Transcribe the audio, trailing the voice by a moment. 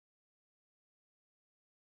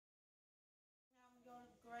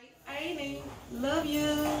Tay&Tony. Love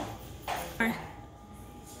you.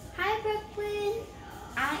 Hi, Brooklyn.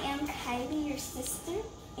 I am Kylie, your sister,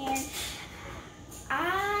 and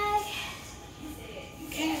I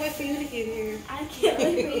Can't wait for you to get here. I can't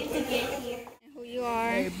wait for you to get here. Who you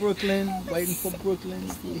are? Hey, Brooklyn. Waiting for Brooklyn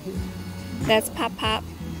to get here. That's Pop Pop.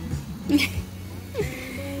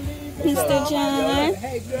 Mr. John.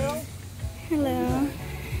 Hey, girl. Hello.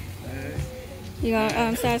 You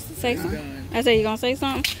gonna say something? I said you gonna say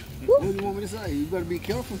something? What do you want me to say? You better be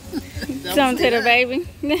careful. Something to the baby.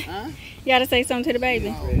 Huh? You gotta say something to the baby.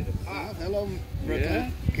 Hello,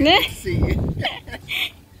 Brooklyn. Yeah. Good to see you.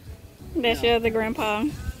 That's your other grandpa.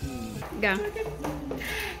 Go.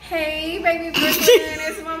 Hey, baby Brooklyn,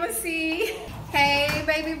 it's Mama C. Hey,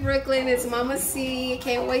 baby Brooklyn, it's Mama C.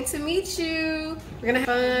 Can't wait to meet you. We're gonna have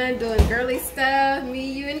fun doing girly stuff.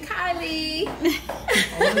 Me, you, and Kylie.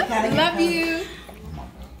 Love you.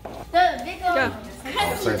 The big old Go.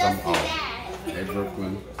 country dusty dad. Hey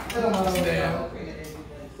Brooklyn. Dad.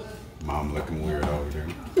 Mom looking weird over there.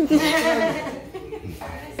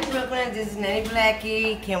 Brooklyn, this is Nanny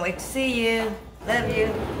Blackie. Can't wait to see you. Love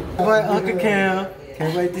you. Boy, Uncle Cam.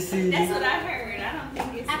 Can't wait to see you. That's what I heard. I don't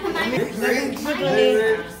think it's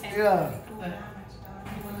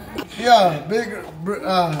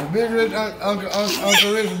Big Rich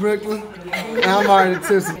Uncle Rich Brooklyn. I'm already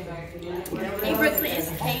tipsy. Hey, Brooklyn, it's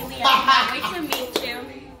Kaylee. I can't wait to meet you.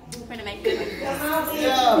 We're gonna make good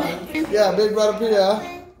memories. Yeah, big brother Peter.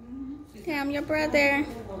 Say I'm your brother.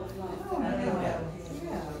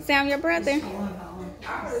 Say I'm your brother.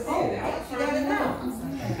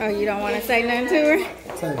 Oh, you don't want to say nothing to her?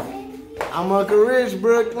 I'm Uncle Rich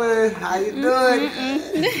Brooklyn. How you doing?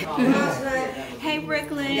 Hey,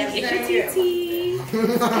 Brooklyn, it's your TT.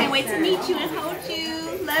 Can't wait to meet you and hold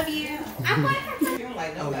you. Love you.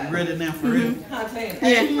 Oh, you ready now for real?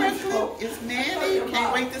 Yeah. It's Nanny.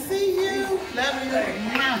 Can't wait to see you. Love you.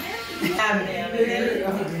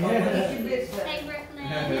 Hey, Brooklyn,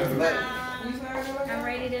 it's Mom. I'm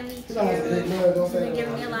ready to meet you. You're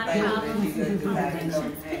giving me a lot of problems and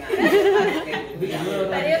complications.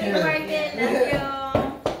 But it'll be worth it. Love you.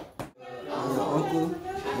 Uncle,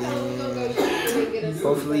 and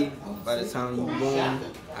hopefully by the time you born,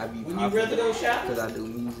 I'll be popular because I do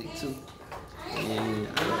music too, and I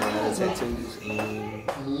got a lot of tattoos, and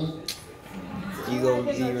you gonna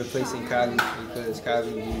be replacing Kylie because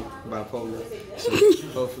Kylie be bipolar, so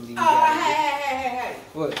hopefully we got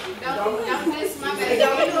what?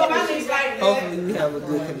 Hopefully we have a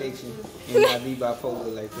good connection and not be bipolar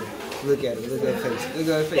like her. Look at her, look at her face, look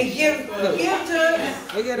at her face.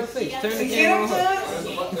 Look at her face, turn the camera on her.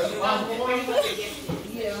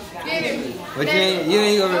 But you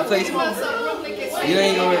ain't gonna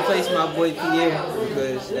replace my boy Pierre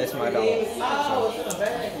because that's my dog. So.